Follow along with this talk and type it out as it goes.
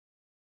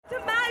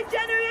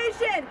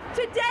nation.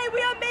 Today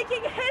we are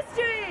making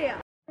history.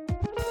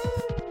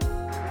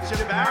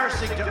 It's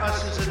embarrassing to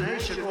us as a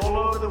nation. All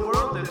over the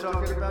world, they're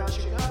talking about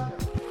Chicago.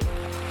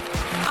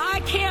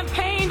 I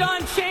campaigned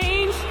on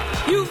change.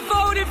 You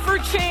voted for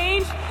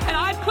change, and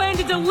I plan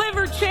to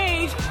deliver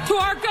change to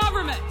our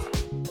government.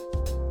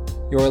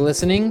 You're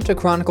listening to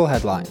Chronicle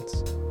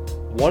Headlines.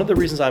 One of the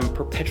reasons I'm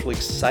perpetually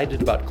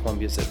excited about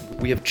Columbia is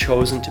that we have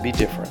chosen to be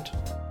different.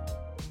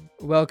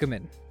 Welcome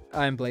in.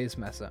 I'm Blaze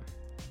Mesa.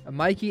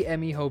 Mikey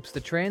Emmy hopes the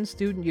Trans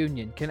Student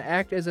Union can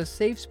act as a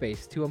safe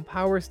space to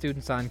empower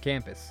students on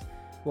campus.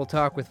 We'll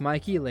talk with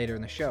Mikey later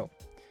in the show.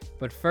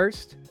 But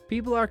first,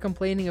 people are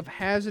complaining of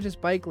hazardous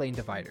bike lane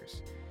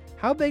dividers.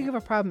 How big of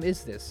a problem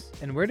is this,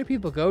 and where do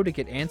people go to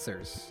get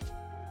answers?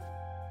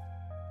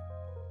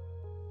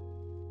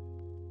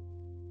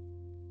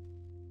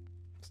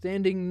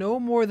 Standing no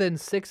more than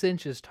 6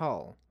 inches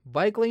tall,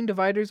 bike lane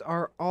dividers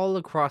are all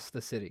across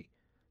the city.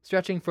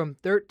 Stretching from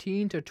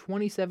 13 to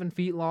 27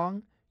 feet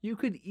long, you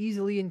could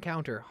easily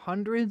encounter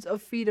hundreds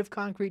of feet of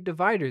concrete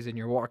dividers in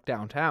your walk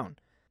downtown.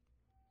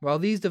 While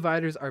these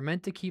dividers are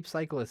meant to keep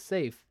cyclists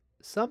safe,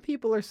 some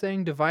people are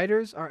saying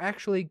dividers are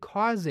actually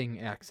causing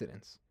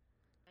accidents.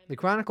 The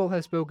Chronicle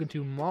has spoken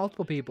to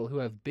multiple people who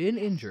have been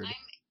injured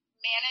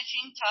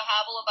managing to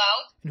hobble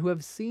about and who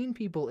have seen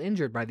people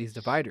injured by these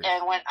dividers.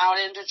 and went out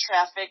into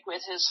traffic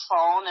with his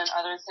phone and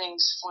other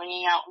things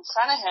flinging out in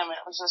front of him. It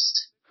was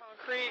just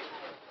concrete,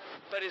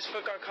 but his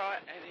foot got caught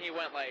and he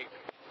went like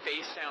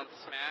face down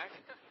smack.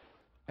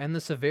 And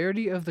the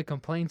severity of the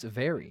complaints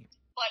vary.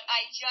 but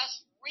I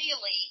just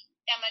really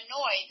am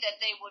annoyed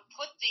that they would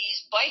put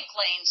these bike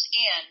lanes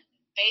in,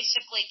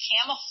 basically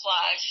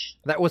camouflage.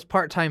 That was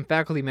part-time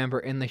faculty member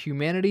in the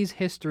Humanities,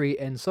 History,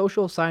 and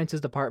Social Sciences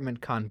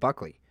Department, Con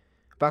Buckley.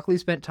 Buckley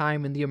spent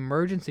time in the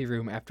emergency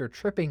room after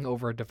tripping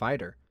over a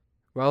divider.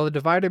 While the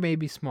divider may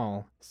be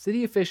small,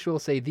 city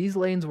officials say these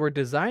lanes were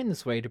designed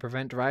this way to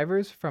prevent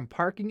drivers from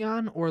parking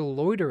on or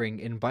loitering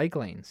in bike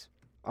lanes.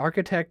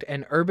 Architect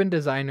and urban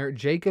designer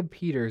Jacob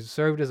Peters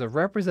served as a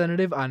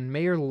representative on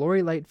Mayor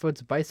Lori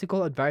Lightfoot's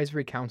Bicycle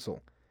Advisory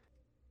Council.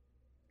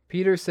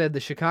 Peters said the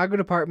Chicago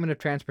Department of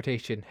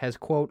Transportation has,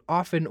 quote,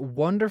 often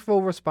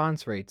wonderful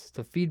response rates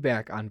to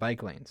feedback on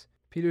bike lanes.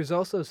 Peters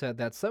also said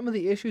that some of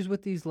the issues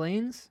with these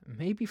lanes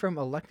may be from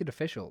elected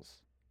officials.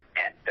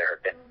 And there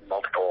have been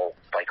multiple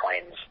bike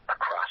lanes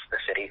across the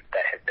city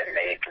that have been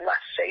made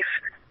less safe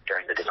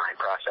during the design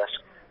process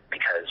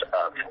because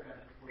of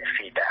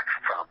feedback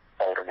from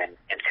aldermen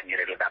and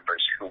community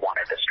members who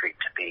wanted the street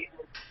to be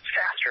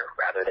faster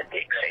rather than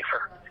being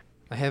safer.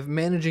 I have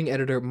managing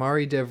editor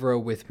Mari Devereaux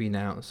with me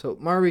now. So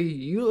Mari,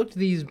 you looked at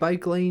these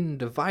bike lane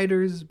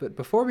dividers, but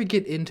before we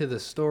get into the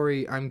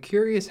story, I'm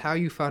curious how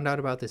you found out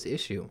about this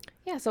issue.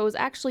 Yeah, so it was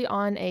actually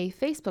on a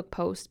Facebook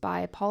post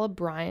by Paula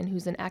Bryan,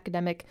 who's an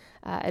academic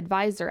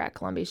advisor at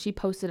Columbia. She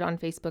posted on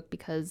Facebook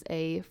because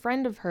a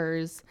friend of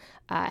hers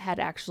had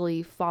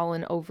actually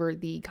fallen over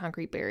the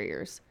concrete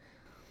barriers.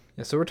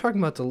 Yeah, so we're talking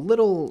about the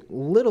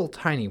little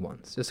tiny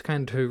ones. Just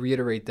kind of to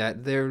reiterate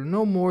that, they're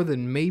no more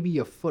than maybe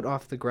a foot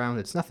off the ground.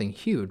 It's nothing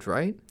huge,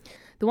 right?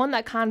 The one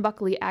that Con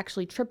Buckley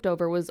actually tripped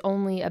over was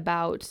only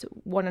about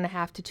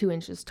 1.5 to 2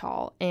 inches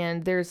tall,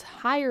 and there's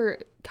higher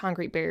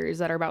concrete barriers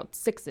that are about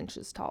 6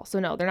 inches tall.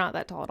 So no, they're not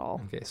that tall at all.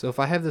 Okay, so if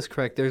I have this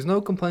correct, there's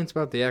no complaints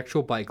about the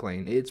actual bike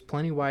lane. It's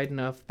plenty wide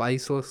enough.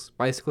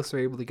 Bicyclists are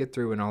able to get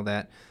through and all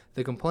that.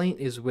 The complaint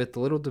is with the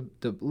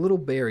little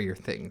barrier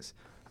things.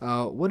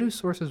 What do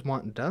sources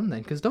want done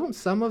then? Because don't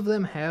some of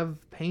them have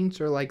paints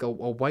or like a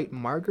white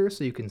marker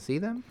so you can see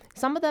them?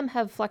 Some of them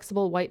have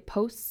flexible white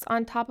posts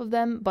on top of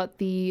them, but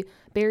the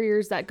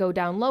barriers that go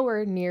down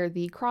lower near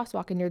the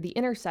crosswalk and near the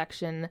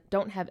intersection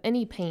don't have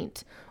any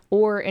paint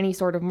or any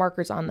sort of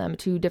markers on them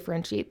to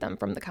differentiate them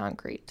from the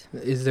concrete.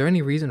 Is there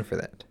any reason for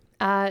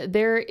that?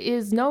 There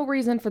is no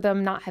reason for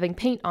them not having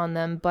paint on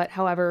them, but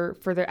however,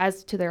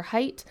 as to their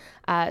height,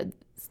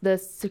 the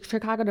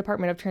Chicago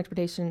Department of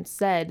Transportation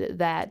said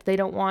that they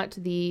don't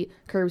want the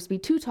curbs to be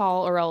too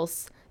tall or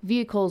else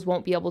vehicles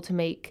won't be able to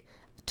make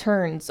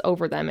turns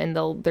over them and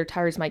their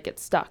tires might get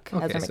stuck as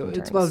they're making turns.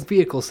 It's about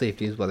vehicle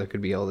safety as well. There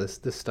could be all this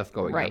stuff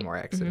going on, more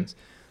accidents.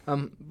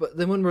 Mm-hmm. But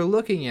then when we're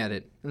looking at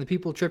it, and the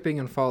people tripping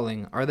and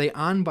falling, are they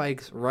on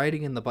bikes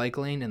riding in the bike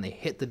lane and they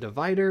hit the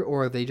divider,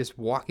 or are they just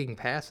walking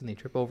past and they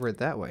trip over it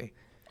that way?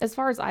 As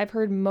far as I've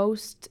heard,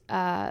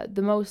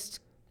 the most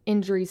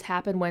injuries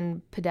happen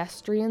when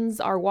pedestrians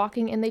are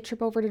walking and they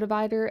trip over the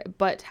divider.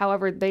 But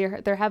however,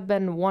 there have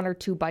been 1 or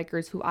 2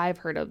 bikers who I've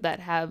heard of that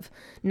have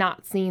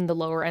not seen the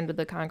lower end of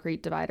the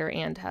concrete divider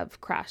and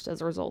have crashed as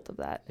a result of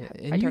that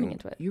by turning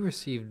into it. You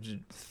received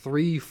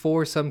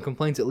 3-4 some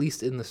complaints, at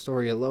least in the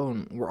story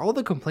alone. Were all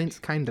the complaints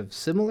kind of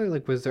similar?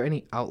 Like, was there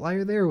any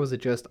outlier there, or was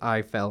it just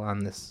I fell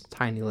on this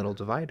tiny little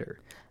divider?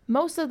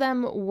 Most of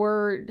them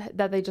were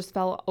that they just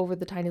fell over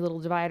the tiny little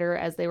divider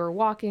as they were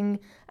walking,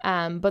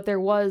 but there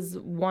was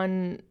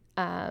one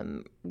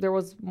There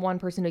was one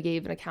person who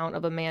gave an account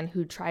of a man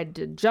who tried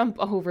to jump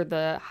over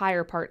the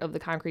higher part of the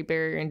concrete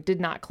barrier and did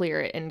not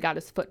clear it and got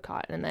his foot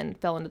caught and then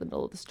fell into the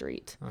middle of the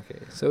street. Okay,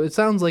 so it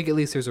sounds like at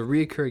least there's a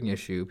reoccurring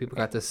issue. People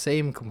got the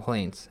same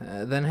complaints.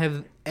 Then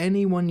have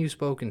anyone you've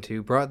spoken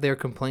to brought their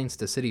complaints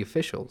to city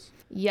officials?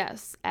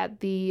 Yes,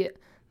 at the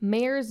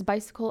Mayor's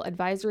Bicycle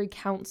Advisory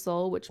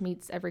Council, which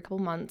meets every couple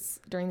months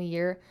during the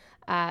year,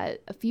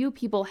 a few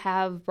people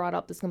have brought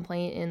up this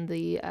complaint in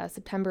the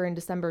September and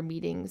December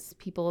meetings.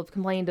 People have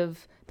complained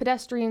of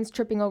pedestrians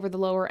tripping over the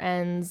lower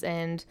ends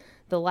and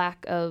the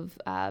lack of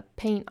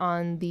paint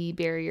on the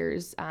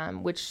barriers,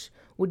 which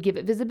would give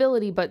it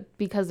visibility, but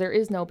because there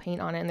is no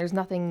paint on it and there's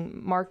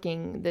nothing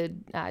marking the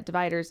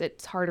dividers,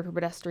 it's harder for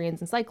pedestrians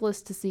and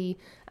cyclists to see.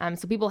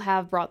 So people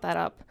have brought that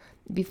up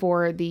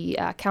before the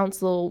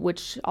council,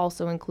 which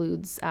also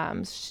includes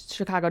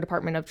Chicago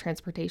Department of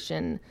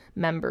Transportation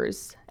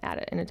members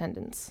in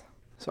attendance.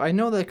 So I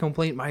know that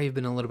complaint might have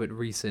been a little bit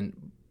recent,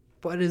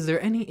 but is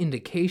there any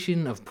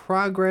indication of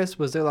progress?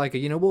 Was there like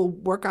we'll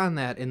work on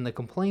that in the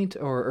complaint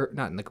or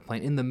not in the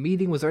complaint, in the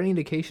meeting? Was there any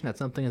indication that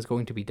something is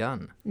going to be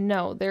done?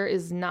 No, there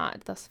is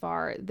not thus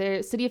far.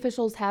 The city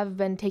officials have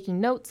been taking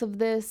notes of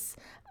this,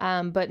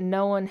 but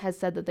no one has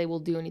said that they will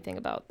do anything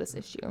about this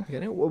issue.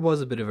 Yeah, it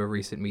was a bit of a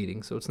recent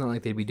meeting, so it's not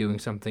like they'd be doing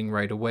something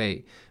right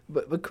away.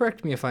 But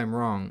correct me if I'm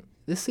wrong.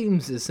 This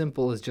seems as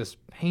simple as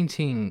just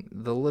painting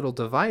the little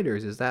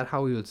dividers. Is that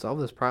how we would solve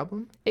this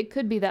problem? It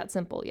could be that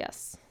simple,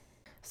 yes.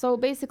 So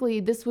basically,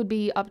 this would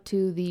be up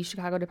to the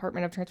Chicago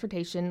Department of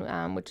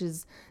Transportation, which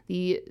is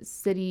the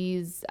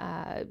city's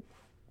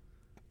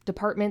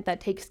department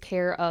that takes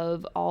care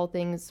of all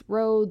things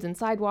roads and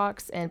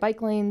sidewalks and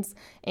bike lanes,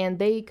 and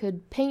they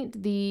could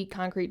paint the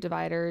concrete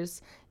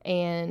dividers,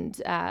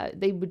 and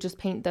they would just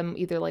paint them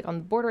either like on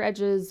the border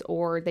edges,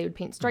 or they would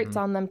paint stripes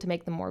on them to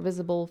make them more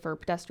visible for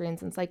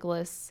pedestrians and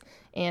cyclists,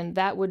 and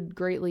that would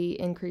greatly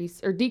increase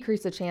or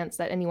decrease the chance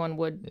that anyone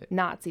would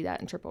not see that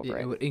and trip over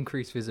it. It would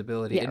increase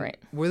visibility. Yeah, and right.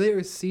 Were there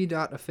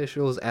CDOT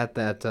officials at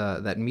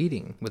that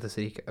meeting with the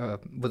city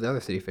with the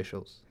other city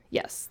officials?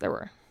 Yes, there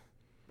were.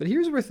 But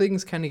here's where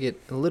things kind of get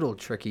a little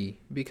tricky,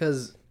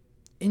 because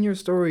in your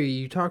story,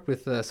 you talked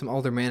with some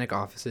aldermanic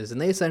offices, and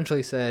they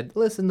essentially said,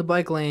 listen, the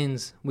bike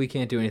lanes, we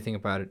can't do anything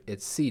about it.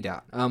 It's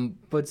CDOT.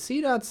 But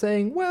CDOT's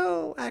saying,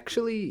 well,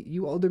 actually,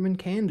 you aldermen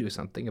can do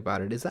something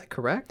about it. Is that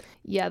correct?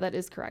 Yeah, that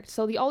is correct.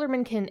 So the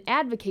aldermen can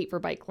advocate for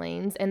bike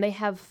lanes, and they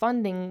have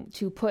funding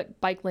to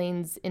put bike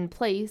lanes in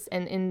place,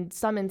 and in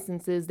some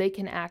instances, they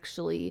can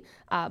actually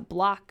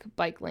block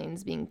bike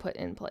lanes being put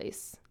in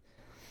place.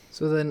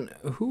 So then,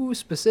 who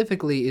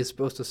specifically is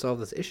supposed to solve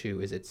this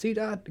issue? Is it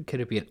CDOT? Could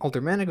it be an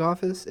aldermanic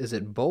office? Is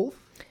it both?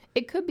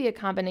 It could be a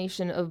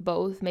combination of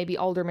both. Maybe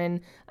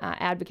aldermen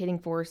advocating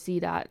for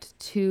CDOT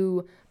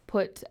to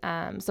put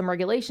some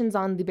regulations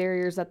on the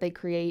barriers that they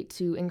create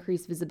to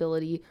increase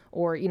visibility,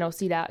 or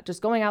CDOT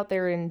just going out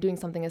there and doing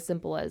something as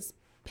simple as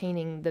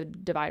painting the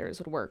dividers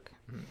would work.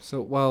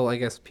 So while I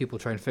guess people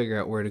try and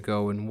figure out where to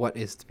go and what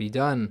is to be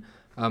done,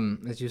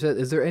 as you said,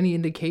 is there any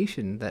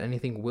indication that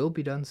anything will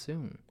be done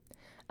soon?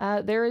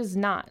 There is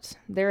not.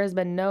 There has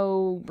been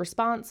no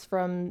response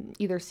from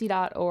either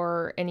CDOT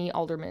or any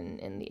aldermen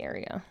in the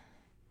area.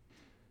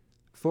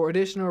 For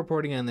additional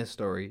reporting on this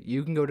story,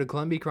 you can go to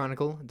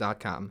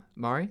ColumbiaChronicle.com.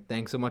 Mari,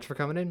 thanks so much for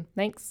coming in.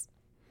 Thanks.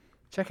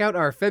 Check out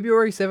our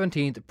February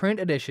 17th print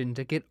edition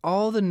to get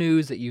all the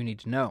news that you need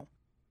to know.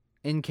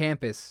 In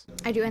campus.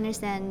 I do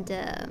understand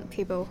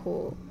people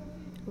who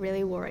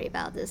really worry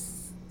about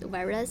this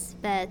virus,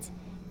 but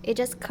it's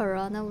just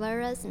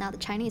coronavirus, not the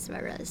Chinese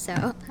virus,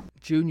 so...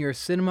 Junior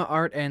cinema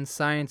art and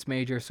science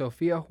major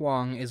Sophia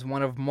Huang is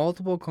one of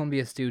multiple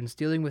Columbia students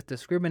dealing with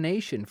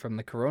discrimination from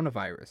the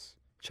coronavirus.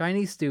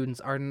 Chinese students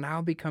are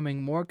now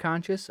becoming more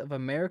conscious of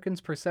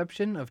Americans'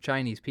 perception of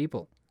Chinese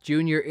people.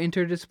 Junior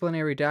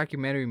interdisciplinary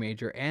documentary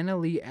major Anna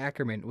Lee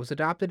Ackerman was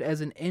adopted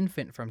as an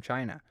infant from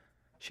China.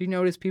 She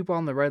noticed people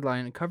on the Red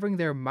Line covering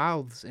their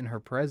mouths in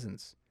her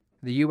presence.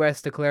 The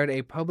U.S. declared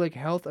a public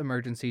health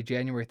emergency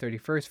January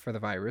 31st for the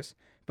virus,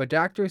 but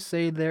doctors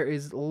say there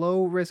is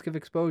low risk of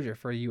exposure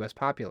for the U.S.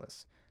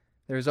 populace.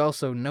 There is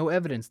also no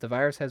evidence the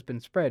virus has been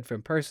spread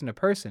from person to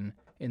person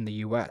in the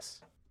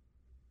U.S.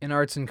 In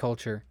arts and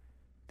culture,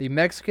 the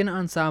Mexican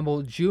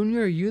Ensemble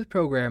Junior Youth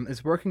Program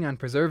is working on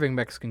preserving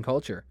Mexican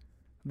culture.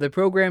 The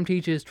program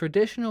teaches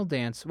traditional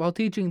dance while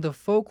teaching the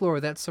folklore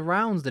that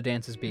surrounds the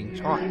dances being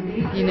taught.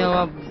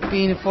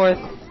 Being a fourth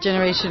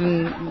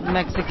generation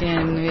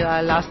Mexican, I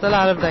lost a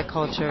lot of that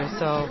culture,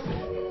 so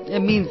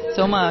it means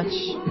so much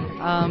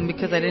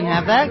because I didn't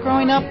have that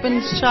growing up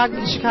in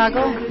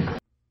Chicago.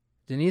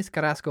 Denise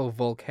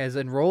Carrasco-Volk has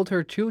enrolled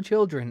her 2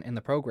 children in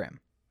the program.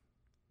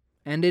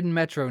 And in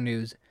Metro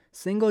news,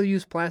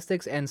 single-use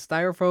plastics and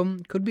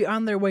styrofoam could be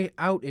on their way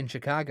out in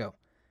Chicago.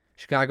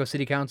 Chicago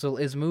City Council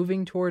is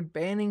moving toward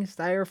banning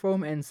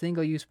styrofoam and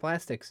single-use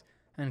plastics,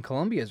 and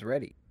Columbia is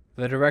ready.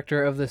 The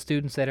director of the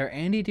Student Center,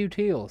 Andy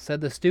Dutile, said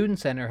the Student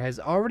Center has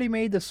already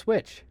made the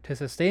switch to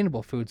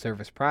sustainable food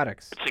service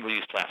products.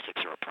 Single-use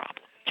plastics are a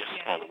problem, just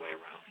all the way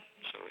around.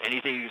 So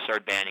anything you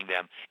start banning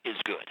them is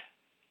good,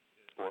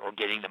 or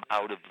getting them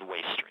out of the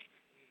waste stream,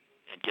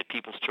 and get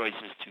people's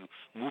choices to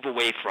move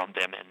away from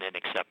them and then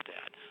accept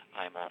that.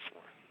 I'm all for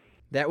it.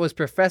 That was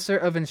Professor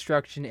of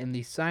Instruction in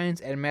the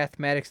Science and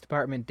Mathematics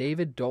Department,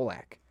 David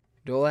Dolak.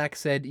 Dolak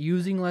said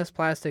using less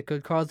plastic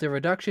could cause a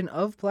reduction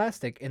of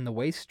plastic in the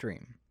waste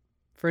stream.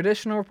 For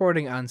additional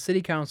reporting on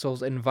City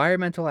Council's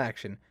environmental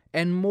action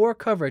and more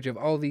coverage of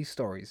all these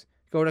stories,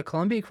 go to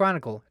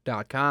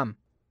ColumbiaChronicle.com.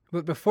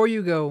 But before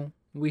you go,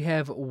 we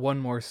have one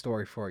more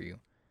story for you.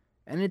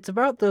 And it's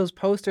about those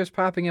posters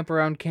popping up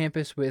around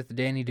campus with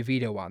Danny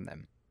DeVito on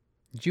them.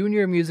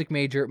 Junior music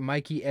major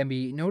Mikey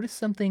Emmy noticed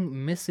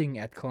something missing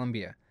at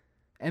Columbia.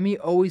 Emmy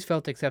always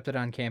felt accepted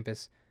on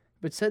campus,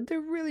 but said there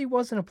really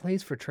wasn't a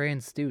place for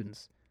trans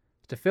students.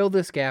 To fill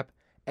this gap,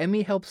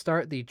 Emmy helped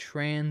start the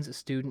Trans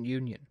Student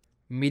Union.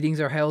 Meetings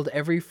are held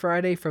every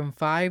Friday from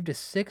 5 to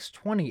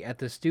 6:20 at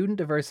the Student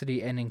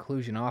Diversity and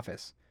Inclusion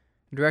Office.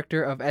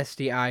 Director of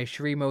SDI,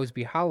 Sheree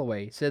Mosby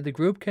Holloway, said the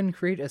group can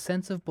create a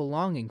sense of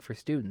belonging for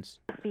students.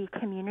 The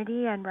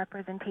community and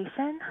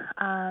representation,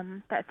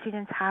 that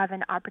students have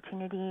an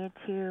opportunity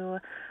to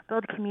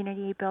build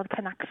community, build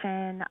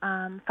connection,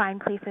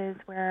 find places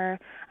where,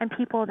 and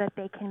people that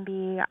they can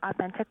be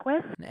authentic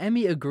with.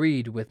 Emmy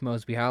agreed with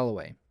Mosby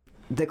Holloway.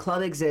 The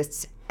club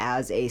exists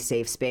as a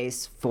safe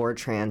space for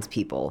trans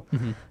people,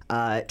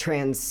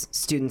 trans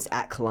students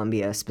at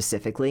Columbia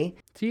specifically.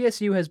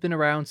 TSU has been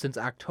around since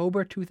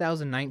October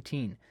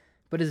 2019,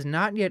 but is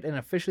not yet an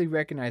officially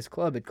recognized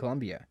club at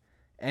Columbia.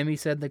 Emmy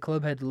said the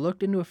club had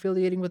looked into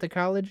affiliating with the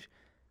college,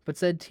 but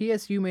said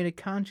TSU made a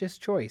conscious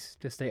choice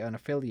to stay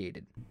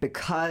unaffiliated.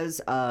 Because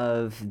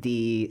of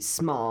the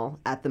small,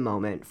 at the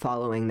moment,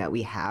 following that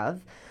we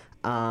have,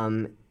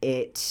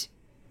 it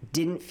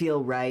didn't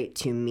feel right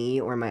to me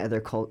or my other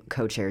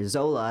co-chair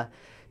Zola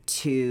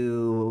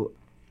to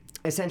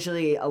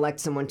essentially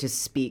elect someone to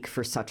speak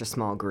for such a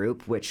small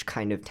group, which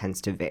kind of tends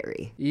to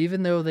vary.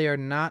 Even though they are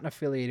not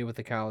affiliated with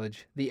the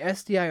college, the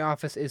SDI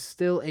office is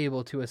still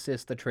able to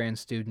assist the Trans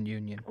Student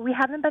Union. We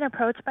haven't been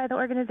approached by the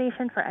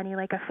organization for any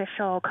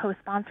official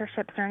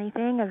co-sponsorships or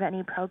anything of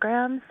any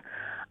programs.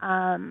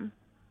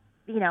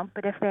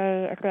 But if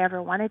they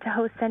ever wanted to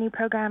host any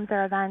programs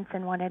or events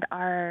and wanted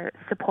our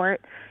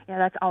support,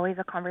 that's always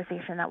a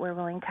conversation that we're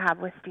willing to have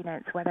with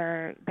students,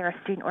 whether they're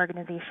a student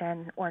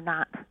organization or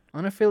not.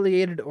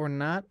 Unaffiliated or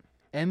not,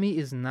 Emmy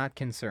is not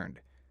concerned.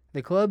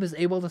 The club is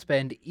able to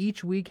spend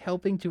each week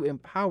helping to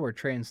empower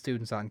trans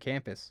students on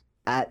campus.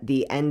 At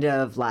the end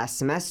of last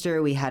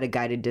semester, we had a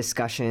guided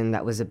discussion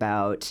that was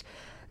about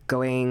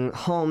going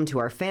home to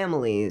our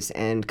families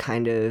and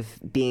kind of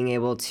being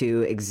able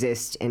to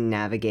exist and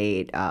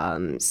navigate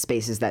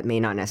spaces that may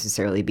not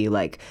necessarily be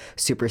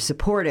super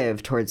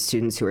supportive towards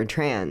students who are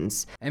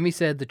trans. Emmy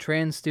said the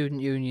Trans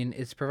Student Union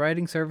is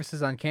providing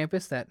services on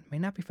campus that may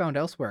not be found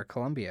elsewhere at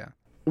Columbia.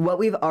 What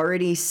we've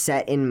already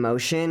set in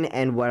motion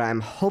and what I'm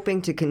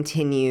hoping to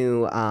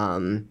continue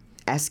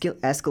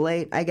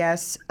escalate, I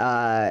guess,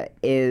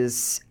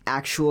 is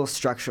actual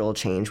structural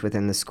change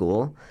within the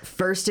school.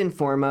 First and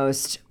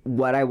foremost,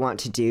 what I want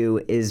to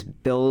do is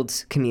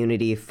build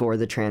community for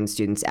the trans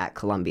students at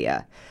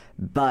Columbia.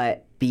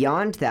 But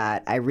beyond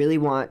that, I really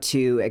want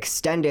to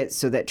extend it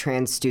so that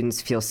trans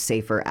students feel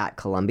safer at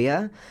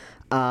Columbia.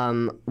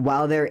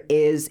 While there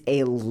is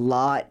a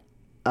lot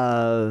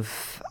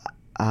of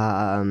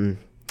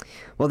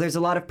there's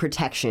a lot of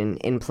protection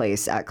in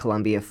place at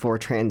Columbia for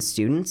trans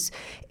students,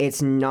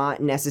 it's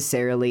not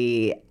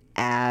necessarily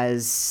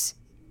as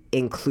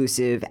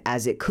inclusive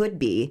as it could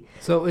be.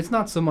 So it's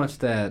not so much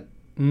that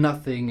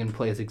nothing in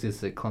place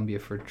exists at Columbia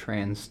for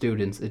trans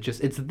students.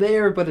 It's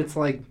there, but it's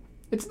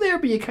there,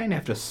 but you kind of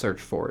have to search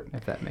for it,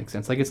 if that makes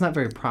sense. It's not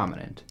very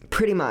prominent.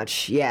 Pretty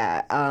much,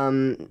 yeah.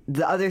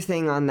 The other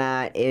thing on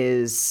that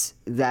is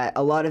that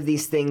a lot of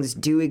these things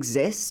do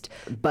exist,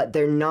 but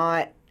they're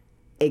not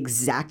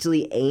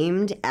exactly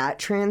aimed at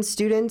trans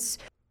students.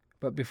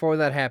 But before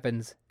that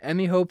happens,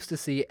 Emmy hopes to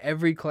see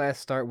every class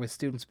start with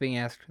students being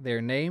asked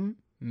their name,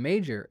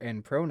 major,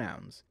 and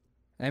pronouns.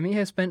 Emmy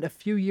has spent a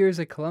few years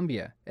at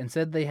Columbia and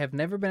said they have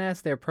never been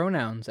asked their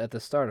pronouns at the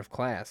start of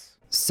class.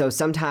 So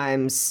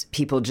sometimes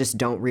people just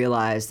don't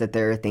realize that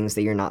there are things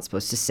that you're not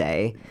supposed to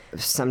say.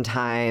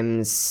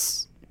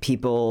 Sometimes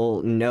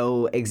people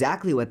know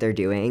exactly what they're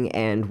doing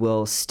and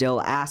will still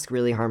ask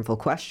really harmful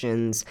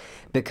questions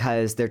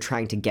because they're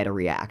trying to get a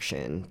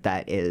reaction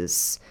that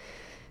is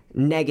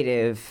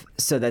negative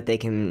so that they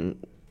can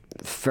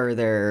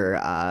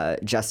further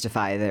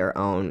justify their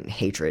own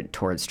hatred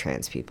towards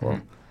trans people.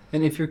 Mm-hmm.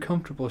 And if you're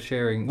comfortable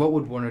sharing, what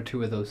would one or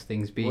two of those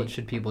things be? What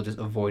should people just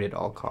avoid at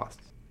all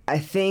costs? I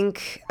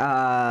think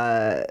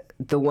the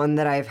one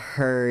that I've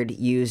heard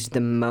used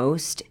the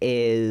most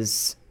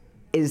is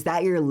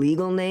that your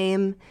legal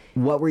name?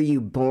 What were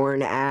you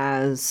born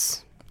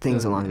as?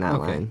 Things along that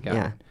line.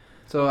 Yeah. It.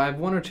 So I have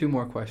one or two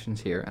more questions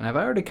here, and I've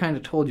already kind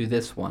of told you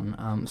this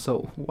one.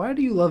 So why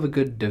do you love a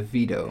good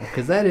DeVito?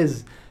 Because that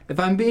is If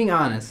I'm being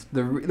honest,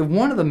 the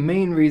one of the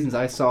main reasons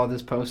I saw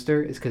this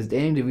poster is because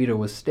Danny DeVito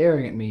was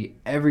staring at me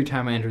every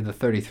time I entered the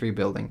 33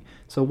 building.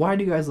 So why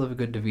do you guys love a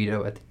good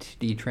DeVito at the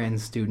TD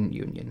Trans Student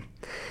Union?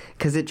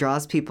 Because it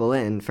draws people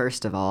in,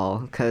 first of all.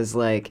 Because,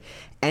 like,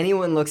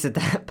 anyone looks at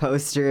that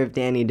poster of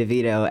Danny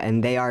DeVito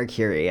and they are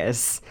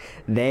curious.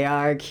 They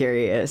are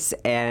curious,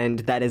 and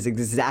that is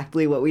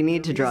exactly what we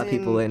need to draw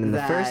people in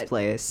the first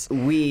place.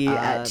 We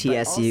at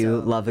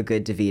TSU love a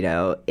good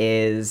DeVito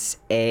is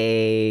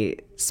a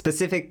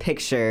specific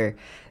picture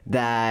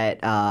that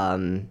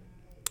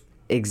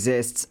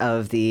exists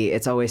of the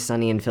It's Always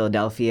Sunny in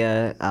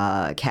Philadelphia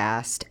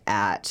cast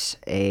at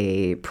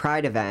a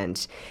Pride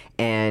event,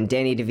 and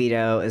Danny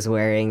DeVito is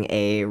wearing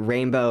a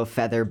rainbow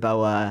feather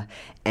boa,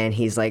 and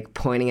he's like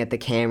pointing at the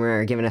camera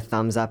or giving a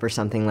thumbs up or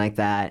something like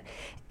that.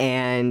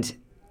 And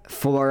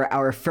for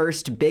our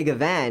first big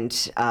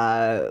event,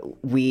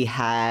 we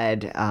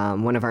had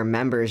one of our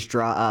members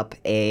draw up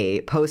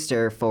a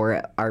poster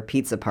for our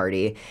pizza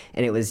party,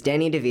 and it was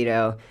Danny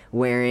DeVito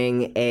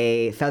wearing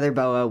a feather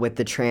boa with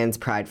the trans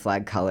pride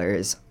flag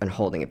colors and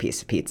holding a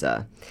piece of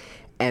pizza.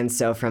 And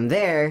so from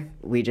there,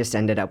 we just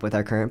ended up with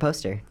our current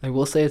poster. I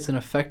will say it's an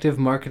effective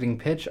marketing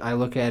pitch. I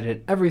look at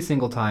it every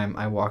single time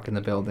I walk in the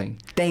building.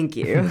 Thank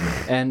you.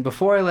 And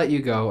before I let you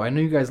go, I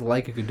know you guys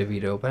like a good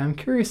DeVito, but I'm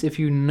curious if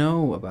you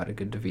know about a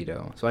good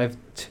DeVito. So I have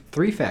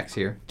 3 facts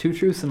here. 2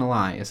 truths and a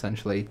lie,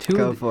 essentially.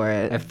 Go for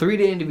it. I have 3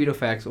 Danny DeVito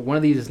facts. One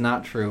of these is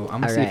not true.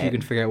 I'm going to see if you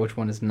can figure out which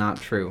one is not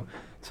true.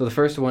 So the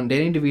first one,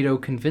 Danny DeVito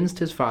convinced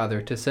his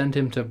father to send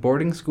him to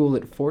boarding school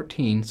at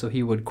 14 so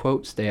he would,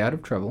 quote, stay out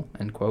of trouble,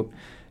 end quote.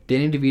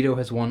 Danny DeVito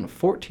has won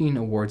 14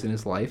 awards in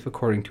his life,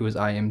 according to his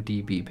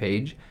IMDb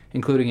page,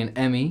 including an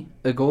Emmy,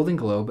 a Golden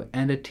Globe,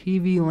 and a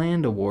TV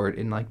Land Award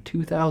in,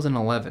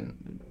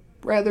 2011.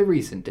 Rather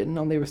recent. Didn't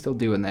know they were still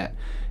doing that.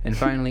 And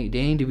finally,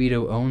 Danny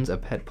DeVito owns a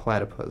pet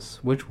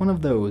platypus. Which one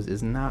of those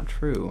is not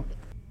true?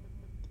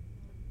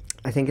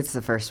 I think it's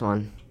the first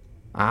one.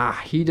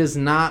 He does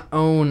not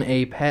own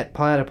a pet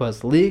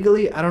platypus.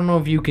 Legally, I don't know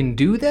if you can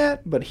do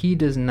that, but he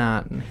does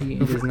not. He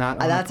does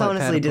not own That's a pet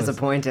honestly platypus.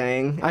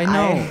 Disappointing. I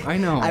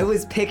know. I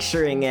was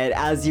picturing it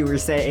as you were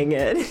saying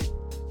it.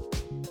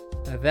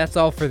 That's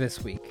all for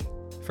this week.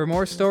 For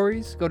more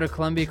stories, go to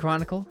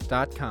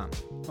ColumbiaChronicle.com.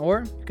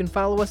 Or you can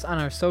follow us on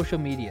our social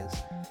medias.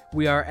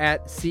 We are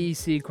at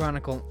CEC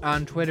Chronicle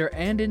on Twitter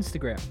and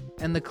Instagram,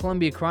 and the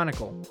Columbia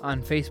Chronicle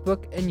on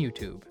Facebook and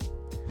YouTube.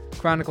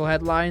 Chronicle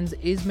Headlines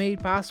is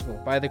made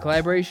possible by the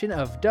collaboration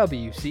of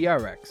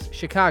WCRX,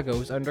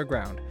 Chicago's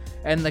Underground,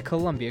 and the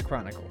Columbia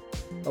Chronicle,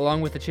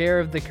 along with the chair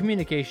of the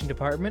Communication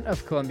Department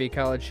of Columbia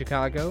College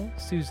Chicago,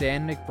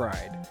 Suzanne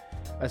McBride.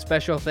 A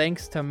special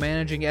thanks to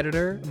Managing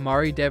Editor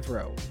Mari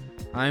Devereaux.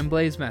 I'm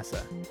Blaise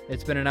Messa.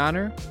 It's been an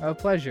honor, a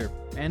pleasure,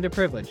 and a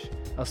privilege.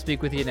 I'll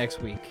speak with you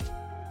next week.